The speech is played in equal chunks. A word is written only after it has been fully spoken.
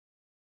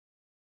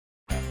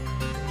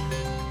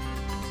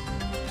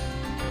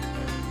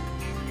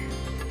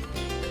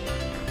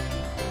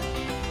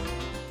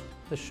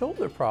The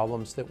shoulder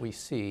problems that we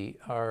see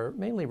are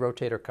mainly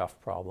rotator cuff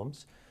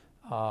problems.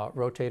 The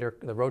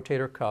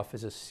rotator cuff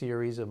is a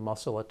series of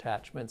muscle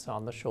attachments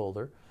on the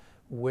shoulder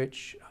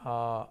which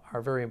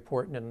are very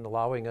important in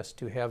allowing us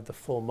to have the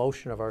full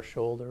motion of our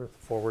shoulder,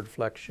 forward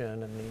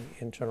flexion and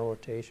the internal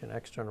rotation,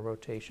 external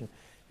rotation,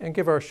 and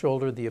give our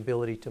shoulder the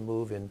ability to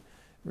move in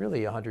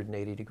really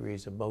 180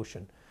 degrees of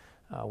motion,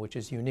 which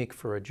is unique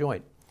for a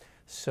joint.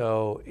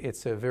 So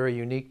it's a very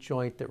unique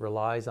joint that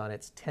relies on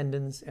its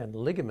tendons and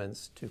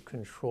ligaments to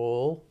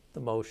control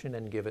the motion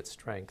and give it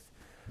strength.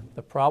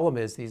 The problem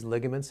is these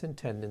ligaments and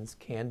tendons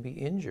can be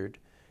injured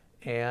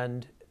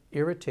and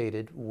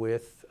irritated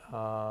with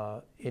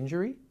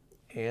injury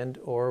and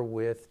or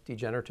with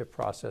degenerative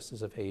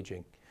processes of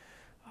aging.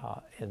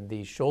 And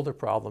these shoulder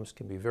problems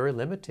can be very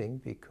limiting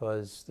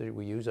because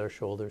we use our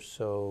shoulders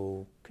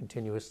so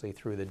continuously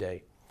through the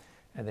day.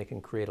 And they can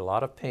create a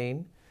lot of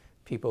pain.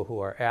 People who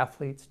are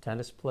athletes,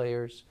 tennis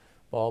players,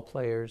 ball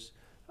players,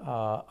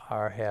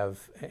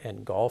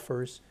 and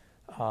golfers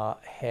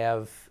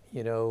have,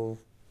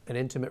 an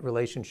intimate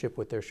relationship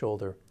with their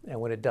shoulder. And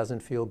when it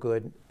doesn't feel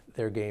good,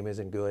 their game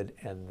isn't good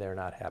and they're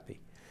not happy.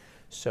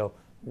 So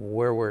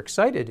where we're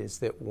excited is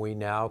that we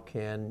now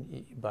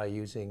can, by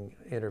using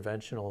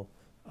interventional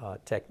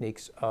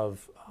techniques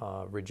of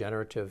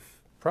regenerative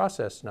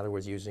process, in other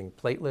words, using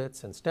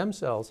platelets and stem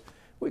cells,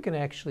 we can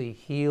actually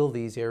heal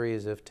these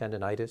areas of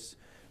tendinitis.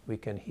 We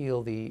can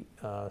heal the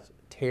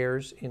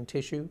tears in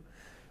tissue.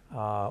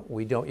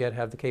 We don't yet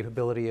have the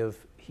capability of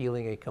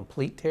healing a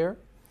complete tear,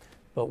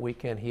 but we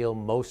can heal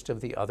most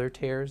of the other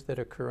tears that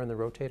occur in the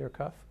rotator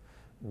cuff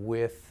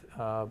with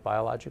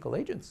biological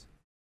agents.